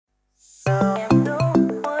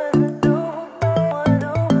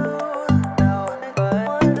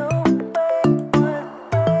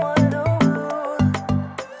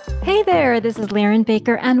This is Lauren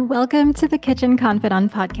Baker, and welcome to the Kitchen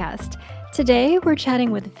Confidante podcast. Today, we're chatting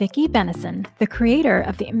with Vicki Bennison, the creator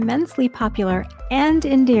of the immensely popular and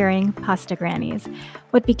endearing Pasta Grannies.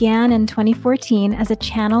 What began in 2014 as a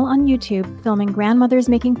channel on YouTube filming grandmothers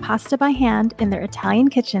making pasta by hand in their Italian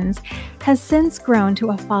kitchens has since grown to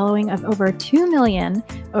a following of over 2 million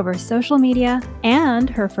over social media, and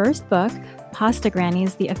her first book, Pasta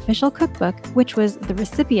Grannies, the official cookbook, which was the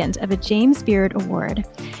recipient of a James Beard Award.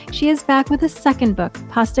 She is back with a second book,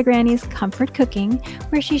 Pasta Grannies Comfort Cooking,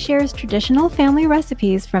 where she shares traditional family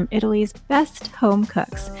recipes from Italy's best home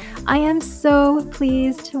cooks. I am so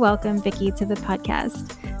pleased to welcome Vicki to the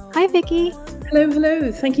podcast. Hi, Vicki.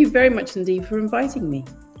 Hello. Thank you very much indeed for inviting me.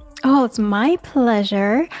 Oh, it's my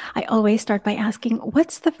pleasure. I always start by asking,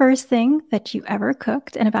 what's the first thing that you ever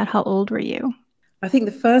cooked, and about how old were you? I think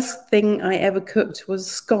the first thing I ever cooked was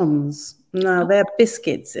scones. Now, they're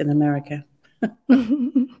biscuits in America.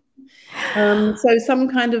 So some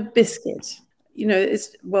kind of biscuit. You know,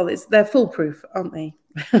 they're foolproof, aren't they?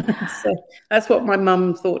 So that's what my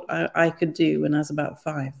mum thought I could do when I was about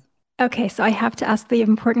 5. Okay, so I have to ask the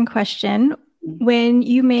important question. When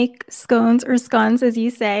you make scones, or scones, as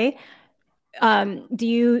you say, do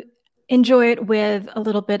you enjoy it with a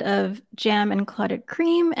little bit of jam and clotted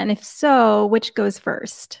cream? And if so, which goes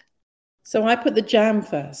first? So I put the jam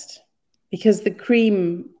first, because the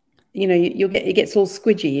cream, it gets all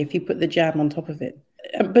squidgy if you put the jam on top of it.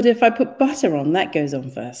 But if I put butter on, that goes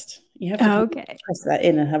on first. You have to press that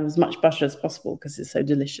in and have as much butter as possible because it's so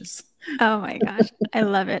delicious. Oh my gosh. I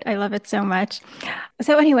love it. I love it so much.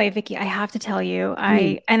 So anyway, Vicki, I have to tell you,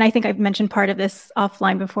 and I think I've mentioned part of this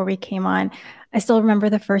offline before we came on. I still remember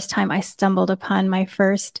the first time I stumbled upon my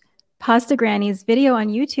first Pasta Grannies video on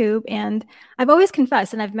YouTube. And I've always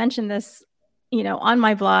confessed, and I've mentioned this, on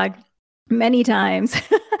my blog many times,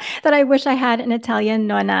 that I wish I had an Italian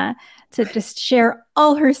nonna to just share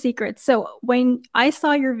all her secrets. So when I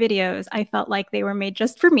saw your videos, I felt like they were made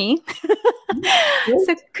just for me.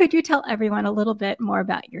 So could you tell everyone a little bit more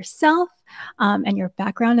about yourself and your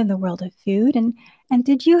background in the world of food? And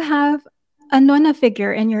did you have a nonna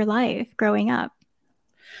figure in your life growing up?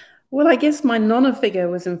 Well, I guess my nonna figure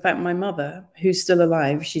was, in fact, my mother, who's still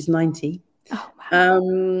alive. She's 90. Oh, wow.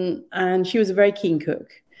 And she was a very keen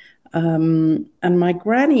cook. And my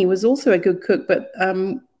granny was also a good cook, but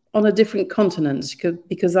on a different continent,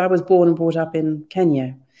 because I was born and brought up in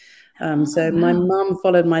Kenya. So my mum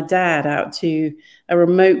followed my dad out to a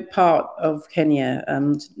remote part of Kenya,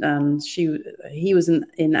 and he was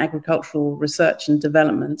in agricultural research and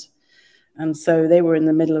development. And so they were in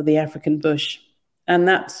the middle of the African bush. And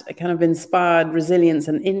that kind of inspired resilience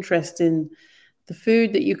and interest in the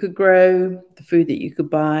food that you could grow, the food that you could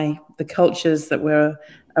buy, the cultures that were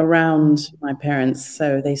around my parents.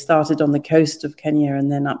 So they started on the coast of Kenya and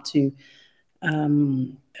then up to,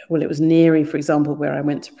 it was Nyeri, for example, where I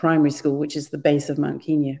went to primary school, which is the base of Mount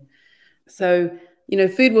Kenya. So,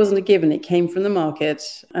 food wasn't a given. It came from the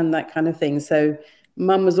market and that kind of thing. So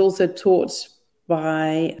mum was also taught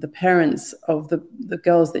by the parents of the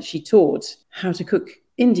girls that she taught how to cook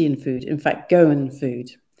Indian food, in fact, Goan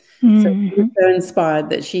food. So she was so inspired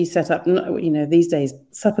that she set up, these days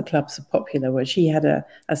supper clubs are popular, where she had a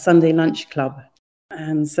Sunday lunch club.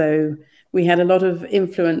 And so we had a lot of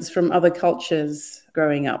influence from other cultures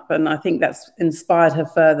growing up. And I think that's inspired her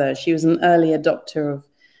further. She was an early adopter of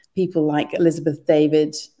people like Elizabeth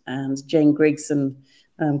David and Jane Griggs, and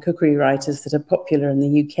cookery writers that are popular in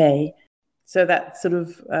the UK. So that sort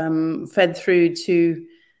of fed through to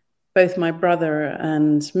both my brother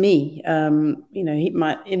and me.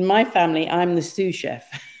 In my family, I'm the sous chef.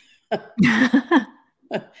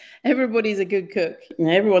 Everybody's a good cook.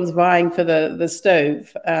 Everyone's vying for the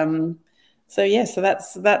stove. So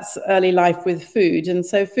that's early life with food. And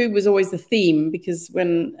so food was always the theme, because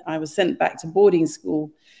when I was sent back to boarding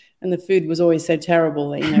school, and the food was always so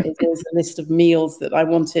terrible, it was always a list of meals that I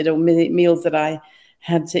wanted, or meals that I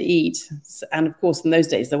had to eat. And of course, in those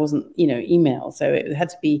days, there wasn't, email. So it had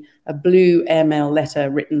to be a blue airmail letter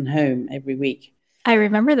written home every week. I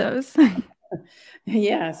remember those.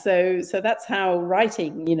 Yeah. So that's how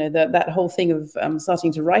writing, that whole thing of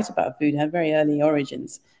starting to write about food had very early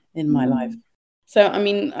origins in my life. So,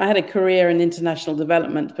 I had a career in international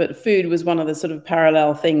development, but food was one of the sort of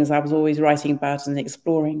parallel things I was always writing about and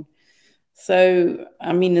exploring. So,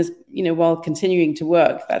 while continuing to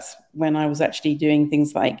work, that's when I was actually doing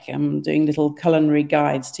things like doing little culinary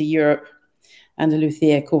guides to Europe,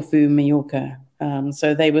 Andalusia, Corfu, Mallorca.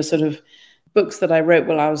 So they were sort of books that I wrote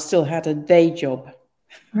while I still had a day job.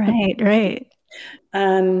 Right.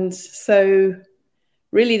 And so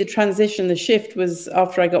really the transition, the shift was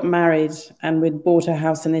after I got married and we'd bought a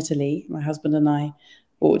house in Italy. My husband and I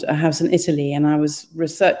bought a house in Italy, and I was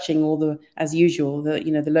researching as usual,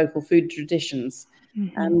 the local food traditions,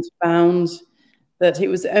 and found that it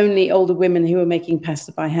was only older women who were making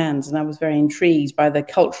pasta by hand. And I was very intrigued by the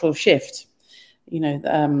cultural shift,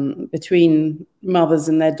 between mothers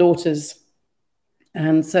and their daughters.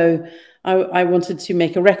 And so I wanted to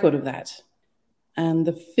make a record of that. And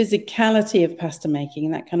the physicality of pasta making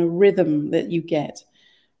and that kind of rhythm that you get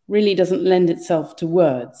really doesn't lend itself to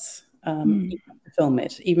words. You have to film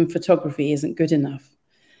it. Even photography isn't good enough.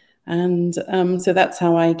 And so that's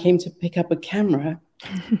how I came to pick up a camera.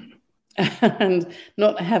 And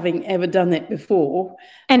not having ever done it before.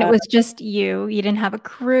 And it was just you? You didn't have a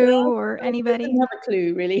crew or anybody? I didn't have a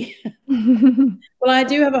clue, really. Well, I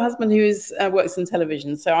do have a husband who works in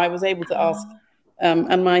television, so I was able to ask.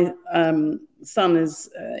 And my son is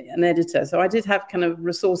an editor, so I did have kind of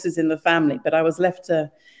resources in the family, but I was left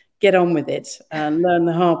to get on with it and learn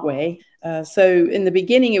the hard way. So in the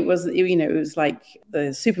beginning, it was like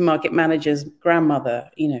the supermarket manager's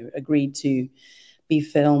grandmother, agreed to be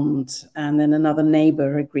filmed, and then another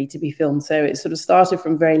neighbor agreed to be filmed. So it sort of started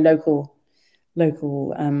from very local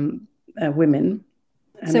women.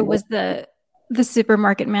 And so was the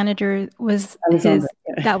supermarket manager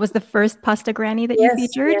that was the first Pasta Granny that you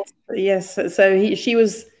featured? Yes. So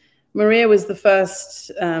Maria was the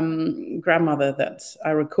first grandmother that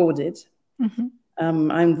I recorded.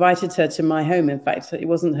 I invited her to my home. In fact, it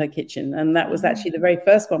wasn't her kitchen, and that was actually the very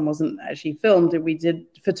first one. Wasn't actually filmed. We did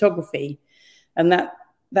photography. And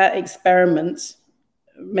that experiment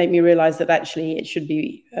made me realize that actually it should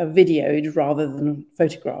be videoed rather than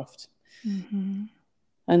photographed.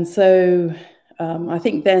 And so I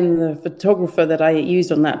think then the photographer that I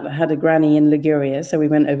used on that had a granny in Liguria. So we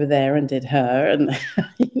went over there and did her. And,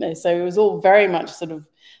 so it was all very much sort of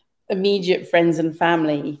immediate friends and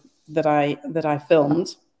family that I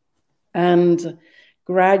filmed. And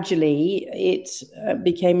gradually it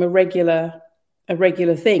became a regular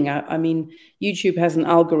thing. I mean, YouTube has an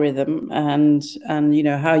algorithm, and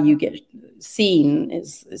how you get seen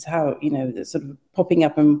is how it's sort of popping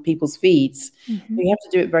up on people's feeds. You have to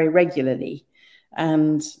do it very regularly,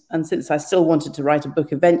 and since I still wanted to write a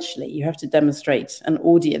book eventually, you have to demonstrate an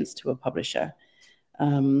audience to a publisher.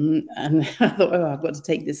 And I thought, I've got to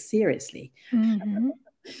take this seriously.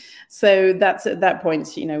 So that's at that point,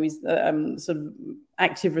 he's sort of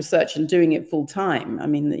active research and doing it full time. I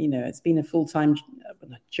mean, it's been a full time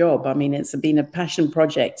job. I mean, it's been a passion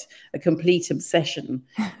project, a complete obsession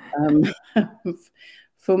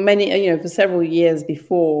for many, for several years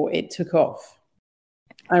before it took off.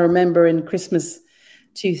 I remember in Christmas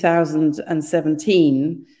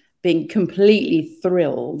 2017 being completely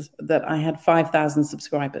thrilled that I had 5,000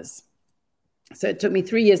 subscribers. So it took me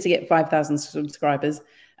 3 years to get 5,000 subscribers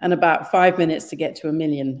and about 5 minutes to get to 1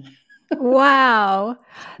 million. Wow.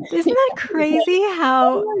 Isn't that crazy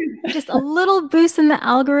how just a little boost in the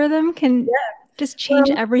algorithm can just change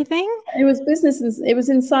everything? It was Business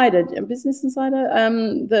Insider. Business Insider.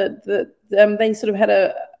 They sort of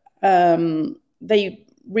had they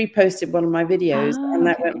reposted one of my videos, and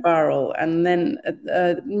that went viral. And then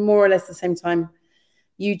more or less the same time,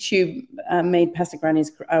 YouTube made Pasta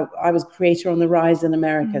Grannies. I was creator on the rise in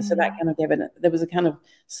America, so that kind of there was a kind of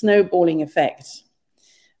snowballing effect,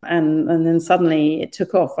 and then suddenly it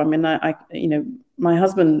took off. I mean, my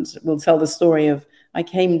husband will tell the story of I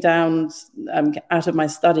came down out of my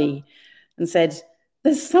study and said,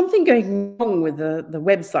 "There's something going wrong with the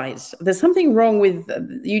website. There's something wrong with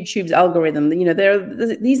YouTube's algorithm. There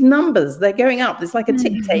are these numbers, they're going up. It's like a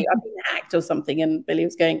tick tape. I've been hacked or something." And Billy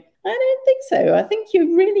was going, "I don't think so. I think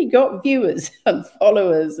you've really got viewers and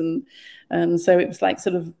followers." And so it was like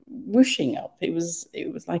sort of whooshing up. It was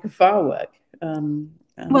like a firework.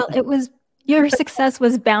 Well, your success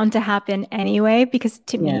was bound to happen anyway, because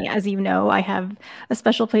to me, as you know, I have a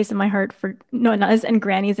special place in my heart for nonnas and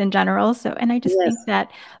grannies in general. So, and I just think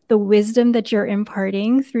that the wisdom that you're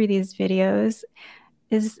imparting through these videos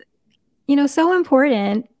is, so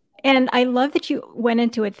important. And I love that you went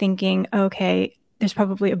into it thinking, okay, there's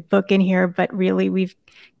probably a book in here, but really we've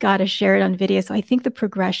got to share it on video. So I think the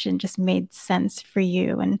progression just made sense for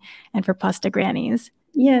you and for Pasta Grannies.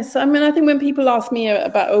 Yes, I mean, I think when people ask me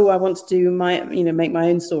about, I want to do make my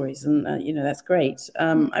own stories, and that's great.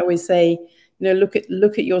 I always say, look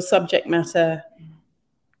at your subject matter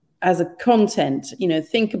as a content.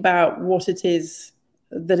 Think about what it is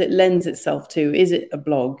that it lends itself to. Is it a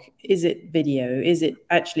blog? Is it video? Is it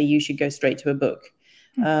actually you should go straight to a book?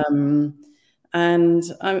 And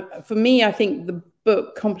for me, I think the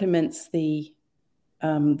book complements the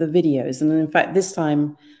the videos. And in fact, this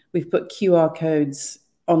time we've put QR codes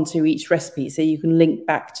onto each recipe so you can link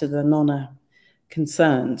back to the nonna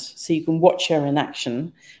concerned. So you can watch her in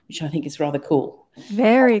action, which I think is rather cool.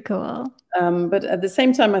 Very cool. But at the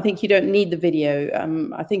same time, I think you don't need the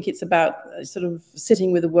video. I think it's about sort of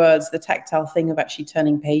sitting with the words, the tactile thing of actually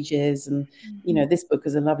turning pages. And, this book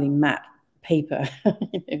is a lovely matte paper,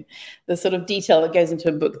 the sort of detail that goes into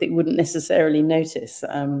a book that you wouldn't necessarily notice.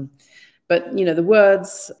 But, the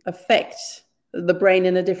words affect the brain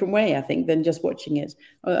in a different way, I think, than just watching it.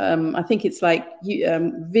 I think it's like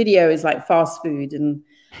video is like fast food,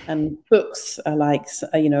 and books are like,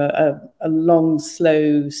 a long,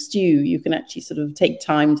 slow stew. You can actually sort of take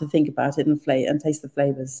time to think about it and taste the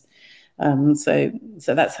flavors. So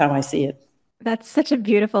that's how I see it. That's such a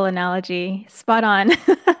beautiful analogy. Spot on.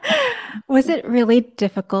 Was it really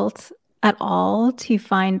difficult at all to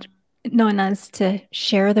find nonnas to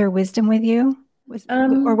share their wisdom with you?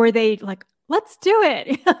 Or were they like, let's do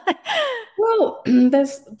it? Well,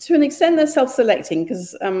 to an extent, they're self-selecting,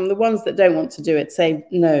 because the ones that don't want to do it say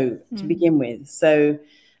no to begin with. So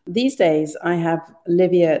these days I have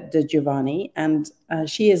Livia De Giovanni, and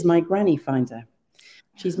she is my granny finder.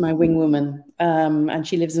 She's my wing woman, and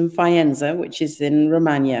she lives in Faenza, which is in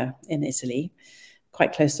Romagna in Italy,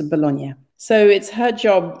 quite close to Bologna. So it's her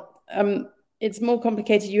job. It's more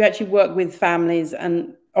complicated. You actually work with families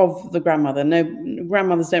and of the grandmother. No,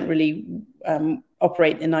 grandmothers don't really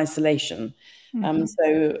operate in isolation.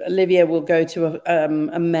 So Olivia will go to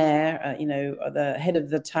a mayor, the head of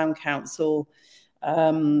the town council,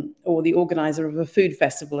 or the organizer of a food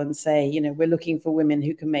festival, and say, we're looking for women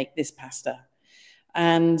who can make this pasta.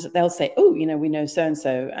 And they'll say, oh, we know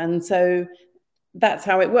so-and-so. And so that's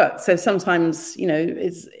how it works. So sometimes,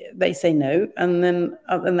 they say no,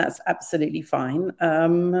 and that's absolutely fine.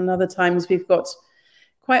 And other times we've got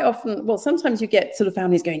quite often, well, sometimes you get sort of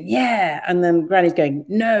families going, yeah, and then granny's going,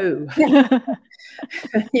 no.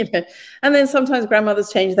 And then sometimes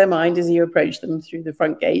grandmothers change their mind as you approach them through the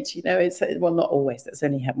front gate. It's, well, not always, that's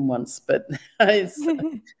only happened once, but it's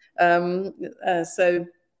so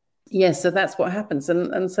that's what happens.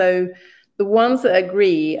 And so the ones that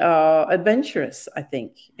agree are adventurous, I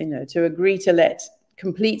think. To agree to let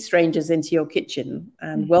complete strangers into your kitchen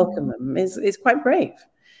and welcome them is quite brave.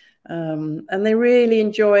 And they really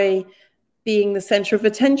enjoy being the center of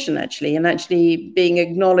attention, and actually being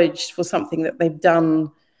acknowledged for something that they've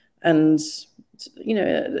done. And,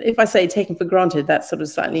 if I say taken for granted, that's sort of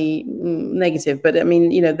slightly negative. But I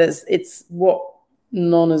mean, it's what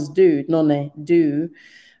nonne do,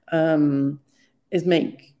 is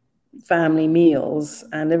make family meals,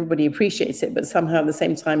 and everybody appreciates it. But somehow at the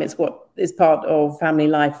same time, it's what is part of family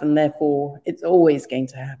life, and therefore it's always going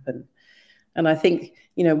to happen. And I think,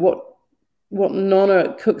 what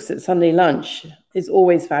nonna cooks at Sunday lunch is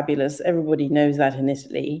always fabulous. Everybody knows that in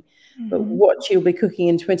Italy. But what she'll be cooking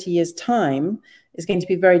in 20 years' time is going to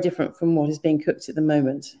be very different from what is being cooked at the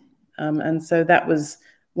moment. And so that was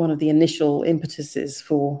one of the initial impetuses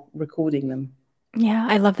for recording them. Yeah,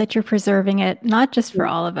 I love that you're preserving it, not just for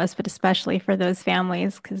all of us, but especially for those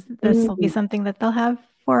families, because this will be something that they'll have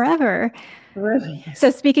forever. Yes.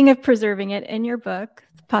 So speaking of preserving it, in your book,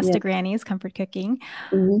 Pasta Grannies, Comfort Cooking,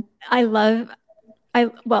 well,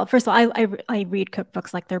 first of all, I read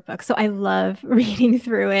cookbooks like they're books, so I love reading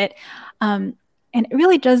through it. And it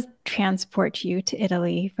really does transport you to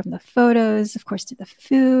Italy, from the photos, of course, to the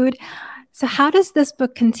food. So how does this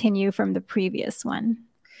book continue from the previous one?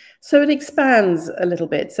 So it expands a little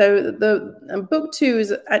bit. So the book 2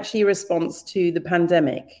 is actually a response to the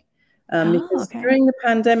pandemic. Because during the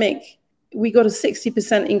pandemic, we got a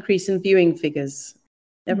 60% increase in viewing figures.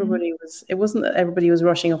 It wasn't that everybody was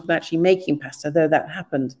rushing off and actually making pasta, though that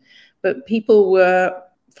happened, but people were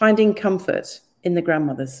finding comfort in the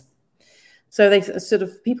grandmothers. So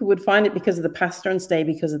people would find it because of the pasta and stay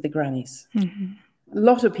because of the grannies. A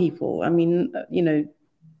lot of people,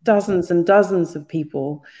 dozens and dozens of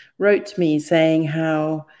people wrote to me saying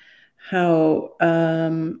how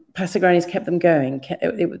pasta grannies kept them going.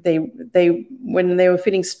 They when they were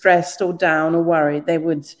feeling stressed or down or worried, they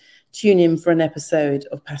would tune in for an episode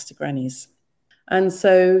of Pasta Grannies. And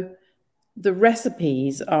so the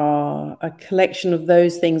recipes are a collection of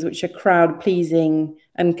those things which are crowd pleasing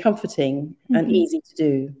and comforting and easy to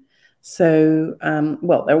do. So,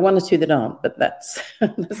 there are one or two that aren't, but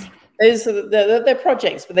they're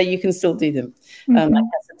projects, but you can still do them. Like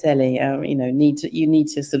Casatelli, you need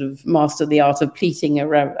to sort of master the art of pleating a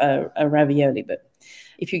ravioli. But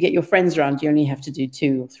if you get your friends around, you only have to do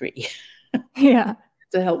 2 or 3. Yeah.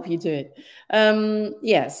 to help you do it. The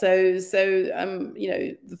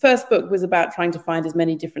first book was about trying to find as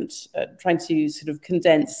many different, trying to sort of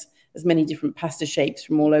condense as many different pasta shapes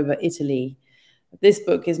from all over Italy. This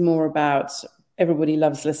book is more about everybody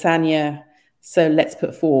loves lasagna, so let's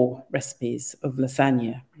put 4 recipes of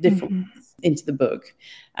lasagna, different into the book.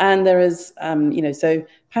 And there is, so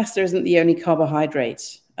pasta isn't the only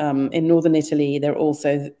carbohydrate. In northern Italy, there's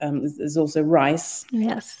also rice.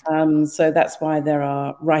 Yes. So that's why there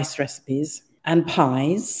are rice recipes and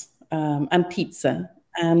pies and pizza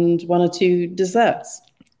and 1 or 2 desserts.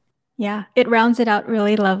 Yeah, it rounds it out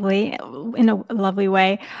really lovely in a lovely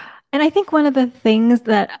way. And I think one of the things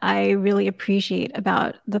that I really appreciate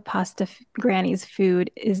about the Pasta Granny's food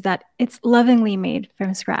is that it's lovingly made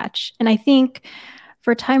from scratch. And I think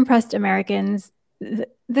for time-pressed Americans,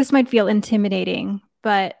 this might feel intimidating,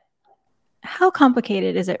 but how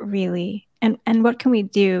complicated is it really? And what can we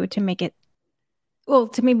do to make it,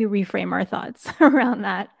 to maybe reframe our thoughts around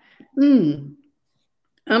that?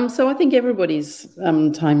 So I think everybody's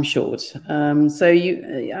time short.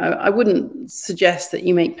 I wouldn't suggest that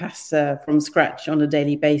you make pasta from scratch on a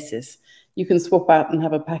daily basis. You can swap out and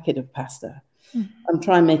have a packet of pasta and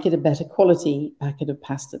try and make it a better quality packet of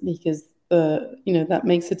pasta, because that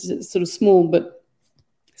makes it a sort of small but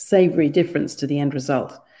savory difference to the end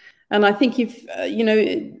result. And I think if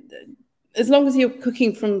as long as you're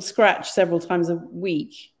cooking from scratch several times a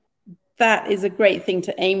week, that is a great thing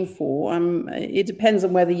to aim for. It depends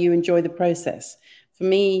on whether you enjoy the process. For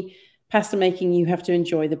me, pasta making, you have to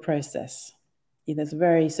enjoy the process. There's a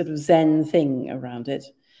very sort of Zen thing around it.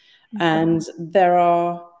 And there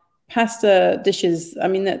are pasta dishes,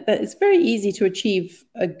 that it's very easy to achieve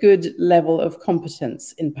a good level of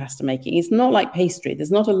competence in pasta making. It's not like pastry.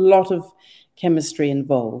 There's not a lot of chemistry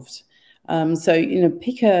involved.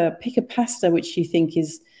 Pick a pasta which you think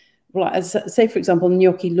is, say, for example,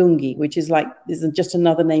 gnocchi lunghi, which is just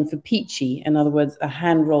another name for peachy. In other words, a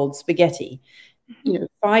hand-rolled spaghetti.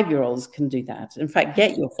 5-year-olds can do that. In fact,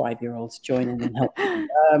 get your 5-year-olds to join in and help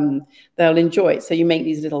you. They'll enjoy it. So you make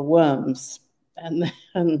these little worms, and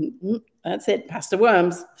that's it, pasta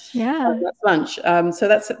worms. Yeah. That's lunch. So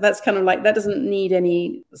that's kind of like, that doesn't need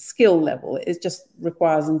any skill level. It just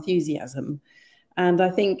requires enthusiasm. And I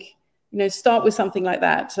think, start with something like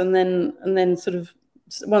that, and then sort of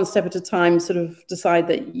one step at a time, sort of decide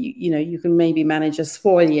that you can maybe manage a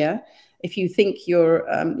sfoglia. If you think you're,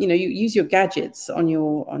 you use your gadgets on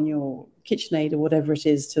your KitchenAid or whatever it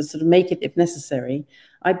is to sort of make it if necessary.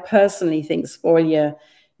 I personally think sfoglia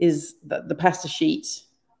is the pasta sheet.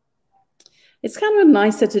 It's kind of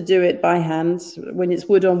nicer to do it by hand when it's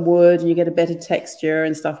wood on wood and you get a better texture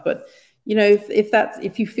and stuff. But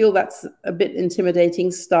if you feel that's a bit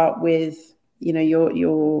intimidating, start with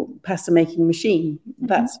your pasta making machine.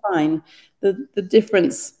 That's fine. The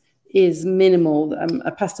difference is minimal.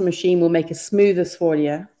 A pasta machine will make a smoother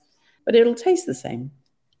sfoglia, but it'll taste the same.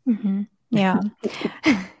 Yeah.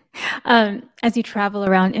 As you travel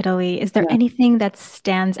around Italy, is there anything that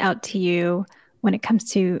stands out to you when it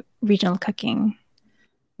comes to regional cooking?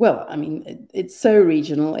 Well, it's so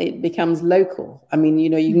regional, it becomes local.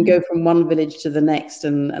 You can go from one village to the next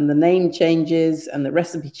and the name changes and the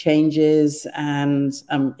recipe changes. And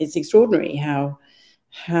it's extraordinary how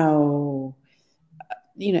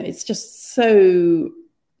it's just so,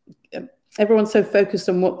 everyone's so focused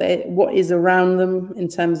on what is around them in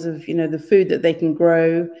terms of, the food that they can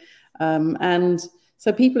grow. And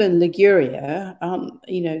so people in Liguria aren't,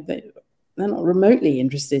 they're not remotely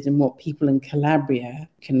interested in what people in Calabria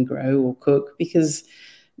can grow or cook, because,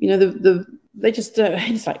 they just,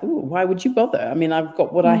 it's like, oh, why would you bother? I've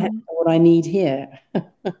got what I have, what I need here.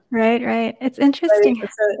 Right. It's interesting.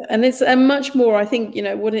 And it's much more, I think,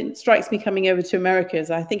 what it strikes me coming over to America is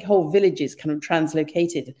I think whole villages kind of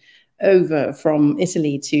translocated over from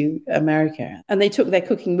Italy to America, and they took their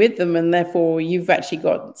cooking with them, and therefore you've actually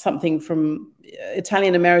got something from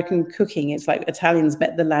Italian American cooking. It's like Italians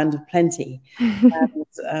met the land of plenty.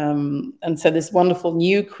 And so this wonderful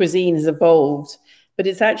new cuisine has evolved, but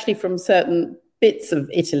it's actually from certain bits of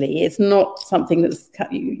Italy. It's not something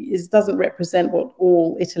it doesn't represent what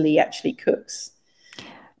all Italy actually cooks.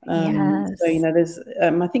 Yes. So, there's,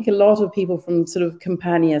 I think a lot of people from sort of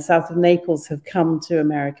Campania, south of Naples, have come to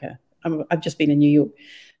America. I've just been in New York.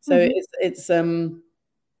 So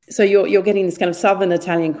so you're getting this kind of Southern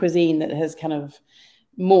Italian cuisine that has kind of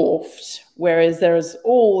morphed, whereas there's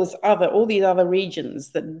all these other regions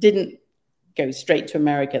that didn't go straight to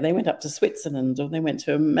America. They went up to Switzerland, or they went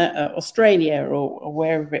to Australia, or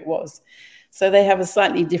wherever it was. So they have a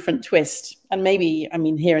slightly different twist. And maybe, I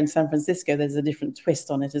mean, here in San Francisco, there's a different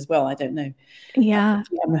twist on it as well. I don't know. Yeah.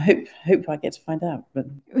 I hope I get to find out. But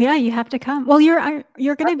yeah, you have to come. Well, you're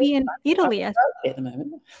going to be in Italy at the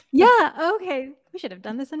moment. Yeah. Okay. We should have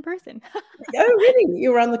done this in person. Oh, really?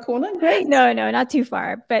 You're around the corner? Great. No, not too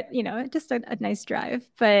far, but just a nice drive.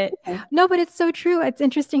 But no, but it's so true. It's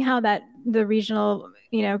interesting how that the regional,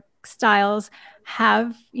 styles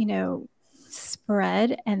have,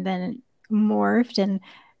 spread and then morphed. And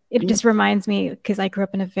it just reminds me, because I grew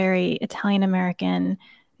up in a very Italian American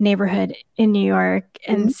neighborhood in New York.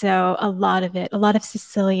 And so a lot of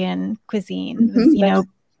Sicilian cuisine was,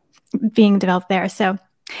 being developed there. So,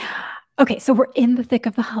 okay, so we're in the thick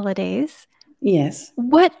of the holidays. Yes.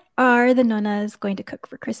 What are the nonnas going to cook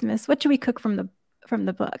for Christmas? What should we cook from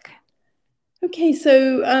the book? Okay,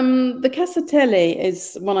 so the casatelle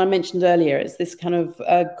is one I mentioned earlier. It's this kind of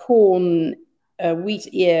corn, wheat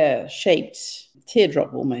ear shaped,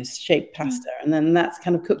 teardrop almost shaped pasta. And then that's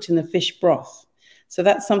kind of cooked in the fish broth. So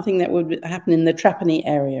that's something that would happen in the Trapani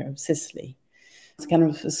area of Sicily. It's kind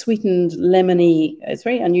of a sweetened, lemony, it's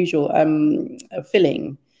very unusual,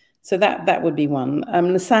 filling. So that would be one.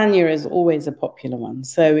 Lasagna is always a popular one.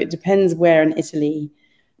 So it depends where in Italy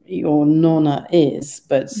your nonna is.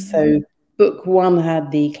 But so book one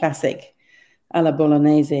had the classic alla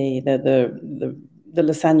bolognese, the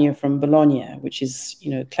lasagna from Bologna, which is,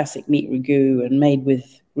 classic meat ragu and made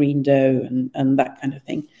with green dough and that kind of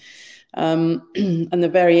thing. And the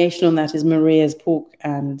variation on that is Maria's pork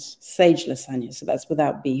and sage lasagna. So that's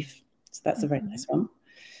without beef. So that's a very nice one.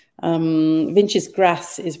 Vincis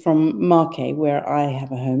Grass is from Marche, where I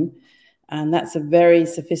have a home. And that's a very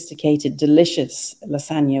sophisticated, delicious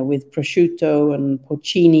lasagna with prosciutto and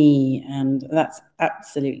porcini. And that's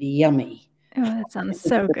absolutely yummy. Oh, that sounds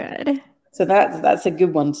so good. So that's a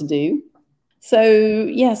good one to do. So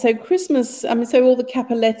Christmas, so all the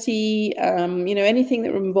cappelletti, anything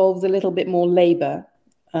that involves a little bit more labor,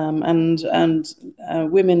 and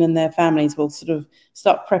women and their families will sort of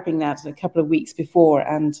start prepping that a couple of weeks before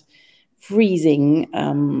and freezing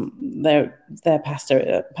their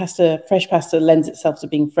pasta. Fresh pasta lends itself to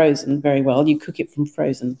being frozen very well. You cook it from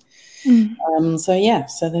frozen.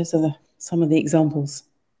 So those are some of the examples.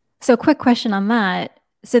 So quick question on that.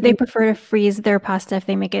 So they prefer to freeze their pasta if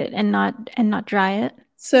they make it and not dry it?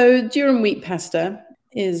 So durum wheat pasta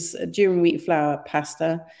is durum wheat flour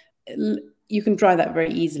pasta. You can dry that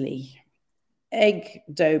very easily. Egg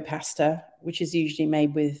dough pasta, which is usually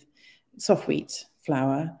made with soft wheat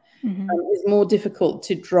flour, is more difficult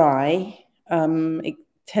to dry,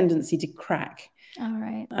 tendency to crack. All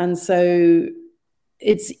right. And so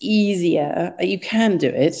it's easier. You can do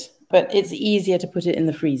it, but it's easier to put it in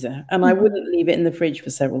the freezer. And I wouldn't leave it in the fridge for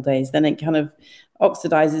several days. Then it kind of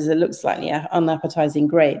oxidizes. It looks slightly unappetizing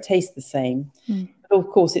grey. It tastes the same. But of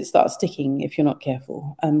course, it starts sticking if you're not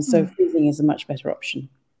careful. So freezing is a much better option.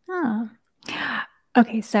 Oh.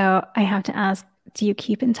 Okay, so I have to ask, do you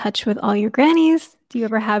keep in touch with all your grannies? Do you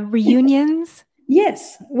ever have reunions?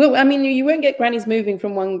 Yes. Well, I mean, you won't get grannies moving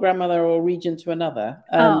from one grandmother or region to another.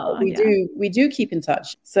 We do keep in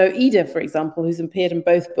touch. So Ida, for example, who's appeared in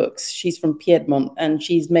both books, she's from Piedmont and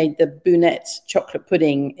she's made the Bunette chocolate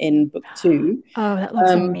pudding in book 2. Oh, that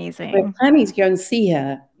looks amazing. We're planning to go and see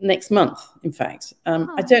her next month, in fact.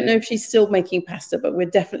 I don't know if she's still making pasta, but we're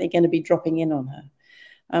definitely going to be dropping in on her.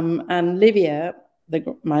 And Livia,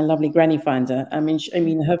 my lovely granny finder, I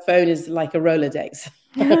mean, her phone is like a Rolodex.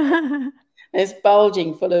 It's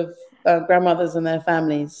bulging full of grandmothers and their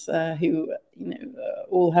families who,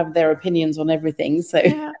 all have their opinions on everything. So,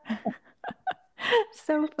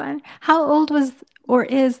 so fun. How old was or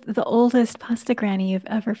is the oldest pasta granny you've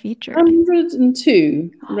ever featured?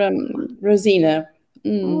 102, Rosina.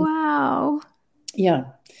 Wow. Yeah.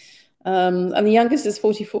 And the youngest was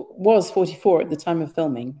 44 at the time of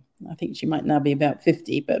filming. I think she might now be about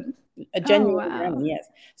 50, but a genuine granny, yes.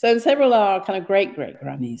 So several are kind of great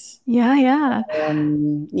grannies. Yeah.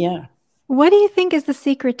 Yeah. What do you think is the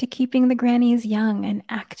secret to keeping the grannies young and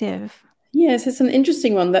active? Yes, it's an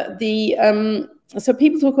interesting one. That so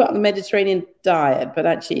people talk about the Mediterranean diet, but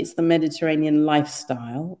actually it's the Mediterranean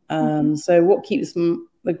lifestyle. So what keeps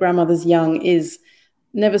the grandmothers young is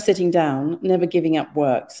never sitting down, never giving up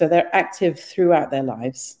work. So they're active throughout their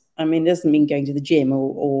lives. I mean, it doesn't mean going to the gym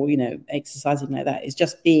or exercising like that. It's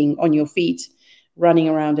just being on your feet, running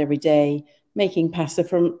around every day, making pasta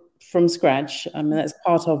from scratch. I mean, that's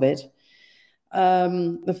part of it.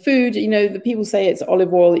 The food, the people say it's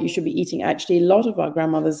olive oil that you should be eating. Actually, a lot of our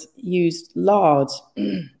grandmothers used lard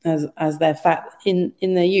as their fat in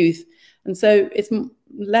their youth. And so it's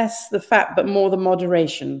less the fat, but more the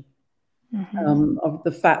moderation. of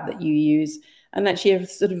the fat that you use, and actually a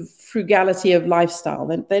sort of frugality of lifestyle.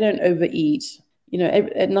 They don't overeat.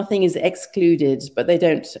 Nothing is excluded, but they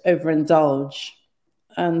don't overindulge.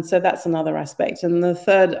 And so that's another aspect. And the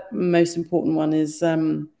third most important one is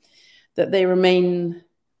that they remain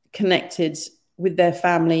connected with their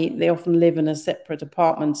family. They often live in a separate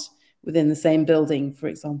apartment within the same building, for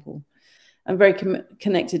example, and very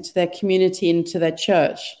connected to their community and to their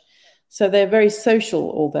church. So they're very social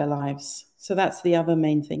all their lives. So that's the other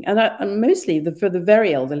main thing. And mostly for the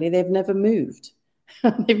very elderly, they've never moved.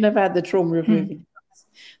 They've never had the trauma of moving.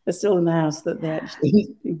 They're still in the house that they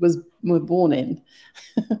actually were born in.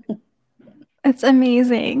 It's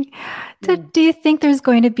amazing. So do you think there's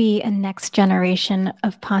going to be a next generation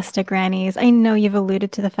of pasta grannies? I know you've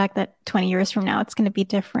alluded to the fact that 20 years from now, it's going to be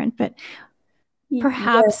different, but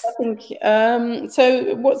perhaps. Yes, I think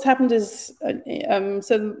so. What's happened is,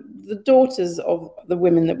 so the daughters of the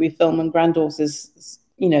women that we film and granddaughters,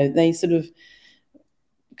 they sort of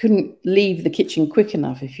couldn't leave the kitchen quick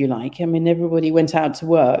enough, if you like. I mean, everybody went out to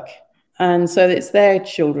work. And so it's their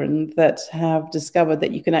children that have discovered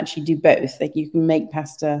that you can actually do both. Like you can make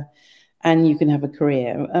pasta and you can have a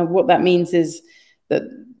career. What that means is that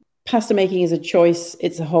pasta making is a choice.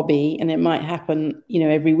 It's a hobby, and it might happen,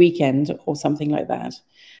 every weekend or something like that.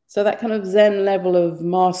 So that kind of Zen level of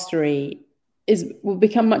mastery will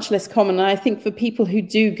become much less common. And I think for people who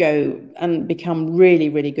do go and become really,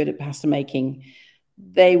 really good at pasta making,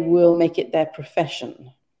 they will make it their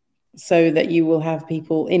profession, so that you will have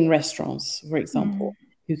people in restaurants, for example,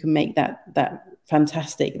 who can make that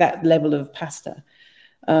fantastic, that level of pasta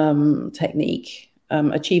technique,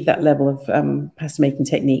 achieve that level of pasta making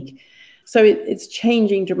technique. So it's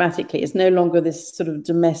changing dramatically. It's no longer this sort of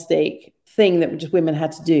domestic thing that just women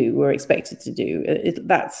had to do, were expected to do.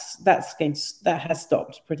 That has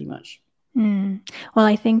stopped pretty much. Well,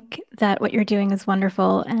 I think that what you're doing is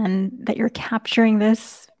wonderful, and that you're capturing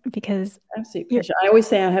this, because absolute pleasure. I always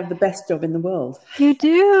say I have the best job in the world. You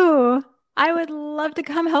do. I would love to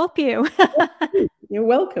come help you. You're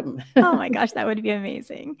welcome. Oh my gosh, that would be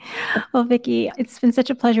amazing. Well, Vicki, it's been such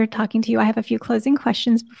a pleasure talking to you. I have a few closing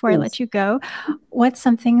questions before I let you go. What's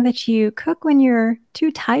something that you cook when you're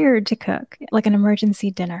too tired to cook, like an emergency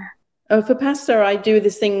dinner? Oh, for pasta, I do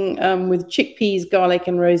this thing with chickpeas, garlic,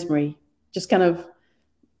 and rosemary. Just kind of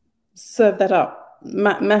serve that up,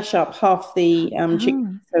 mash up half the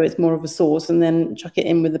chickpeas so it's more of a sauce, and then chuck it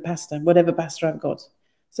in with the pasta, whatever pasta I've got.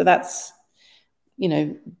 So that's,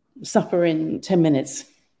 supper in 10 minutes.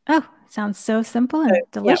 Oh, sounds so simple and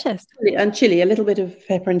delicious. Yeah. And chili, a little bit of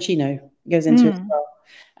pepperoncino goes into it as well.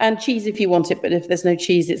 And cheese if you want it, but if there's no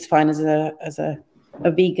cheese, it's fine as a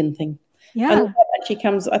vegan thing. Yeah. And that actually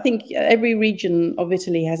comes, I think every region of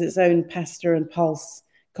Italy has its own pasta and pulse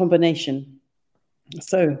combination.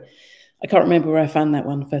 So I can't remember where I found that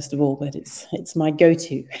one, first of all, but it's my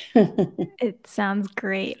go-to. It sounds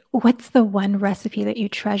great. What's the one recipe that you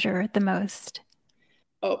treasure the most?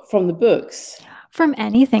 Oh, from the books? From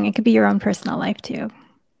anything. It could be your own personal life too.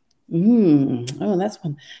 Oh, that's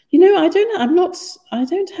one. I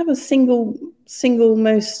don't have a single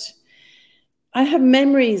most. I have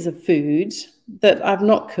memories of food that I've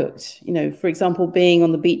not cooked. For example, being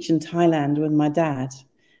on the beach in Thailand with my dad,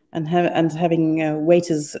 and having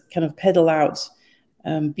waiters kind of pedal out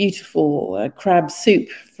beautiful crab soup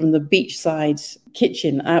from the beachside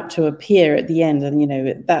kitchen out to a pier at the end.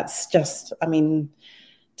 And, that's just,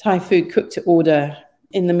 Thai food cooked to order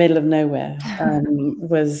in the middle of nowhere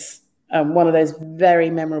was one of those very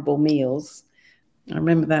memorable meals. I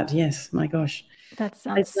remember that. Yes, my gosh. That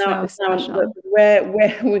sounds so special.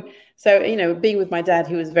 Being with my dad,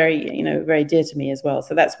 who was very, very dear to me as well.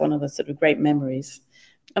 So that's one of the sort of great memories.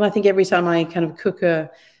 And I think every time I kind of cook a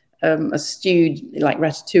stewed, like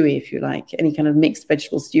ratatouille, if you like, any kind of mixed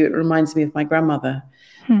vegetable stew, it reminds me of my grandmother.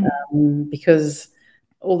 Because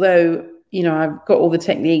although, I've got all the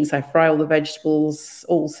techniques, I fry all the vegetables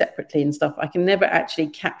all separately and stuff, I can never actually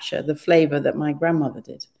capture the flavor that my grandmother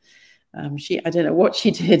did. I don't know what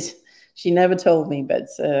she did. She never told me, but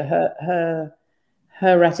her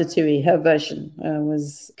ratatouille, her version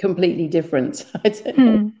was completely different. I don't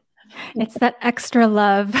know. It's that extra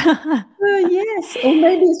love. Yes, or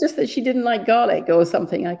maybe it's just that she didn't like garlic or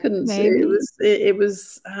something. I couldn't see. It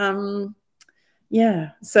was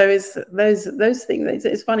So it's those things.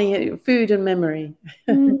 It's funny, food and memory.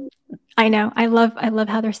 I know. I love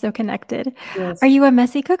how they're so connected. Yes. Are you a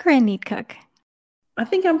messy cook or a neat cook? I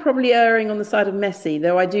think I'm probably erring on the side of messy,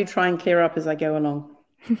 though I do try and clear up as I go along.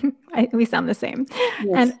 We sound the same.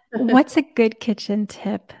 Yes. And what's a good kitchen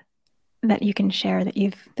tip that you can share that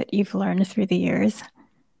you've learned through the years?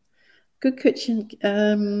 Good kitchen.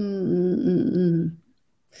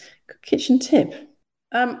 Good kitchen tip.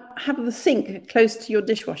 Have the sink close to your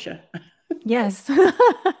dishwasher. Yes.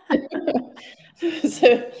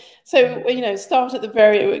 So start at the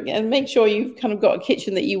very and make sure you've kind of got a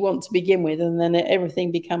kitchen that you want to begin with, and then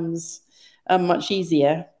everything becomes much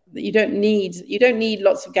easier. You don't need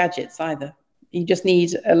lots of gadgets either. You just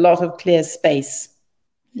need a lot of clear space.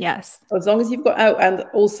 Yes. As long as you've got out, and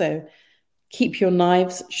also keep your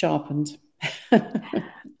knives sharpened.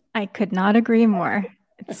 I could not agree more.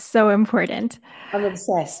 It's so important. I'm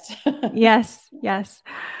obsessed. Yes.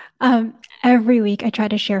 Every week I try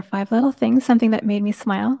to share 5 little things, something that made me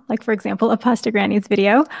smile. Like, for example, a Pasta Granny's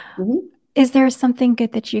video. Mm-hmm. Is there something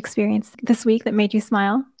good that you experienced this week that made you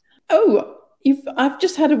smile? Oh, I've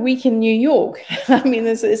just had a week in New York. I mean,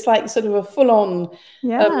 it's like sort of a full-on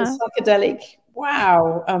psychedelic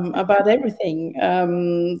wow about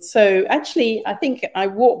everything. So actually, I think I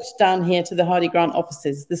walked down here to the Hardy Grant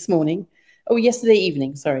offices this morning. Oh, yesterday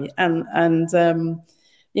evening, sorry.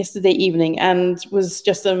 Yesterday evening, and was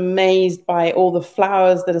just amazed by all the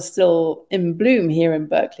flowers that are still in bloom here in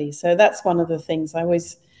Berkeley. So that's one of the things I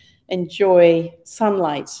always enjoy: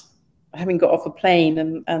 sunlight, having got off a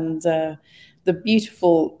plane, and the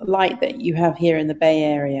beautiful light that you have here in the Bay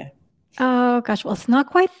Area. Oh gosh, well, it's not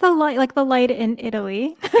quite the light like the light in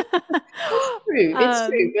Italy. It's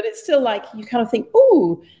true, but it's still like you kind of think,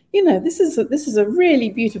 oh, this is a really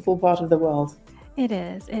beautiful part of the world. It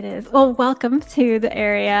is. Well, welcome to the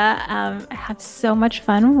area. Have so much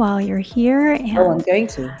fun while you're here. And I'm going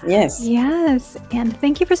to. Yes. Yes. And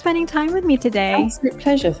thank you for spending time with me today. Absolute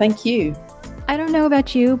pleasure. Thank you. I don't know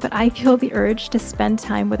about you, but I feel the urge to spend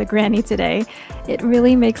time with a granny today. It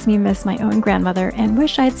really makes me miss my own grandmother and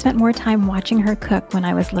wish I had spent more time watching her cook when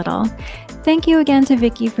I was little. Thank you again to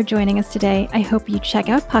Vicki for joining us today. I hope you check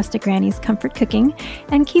out Pasta Granny's comfort cooking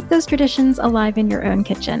and keep those traditions alive in your own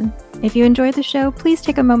kitchen. If you enjoyed the show, please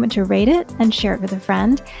take a moment to rate it and share it with a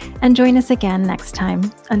friend, and join us again next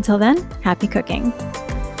time. Until then, happy cooking.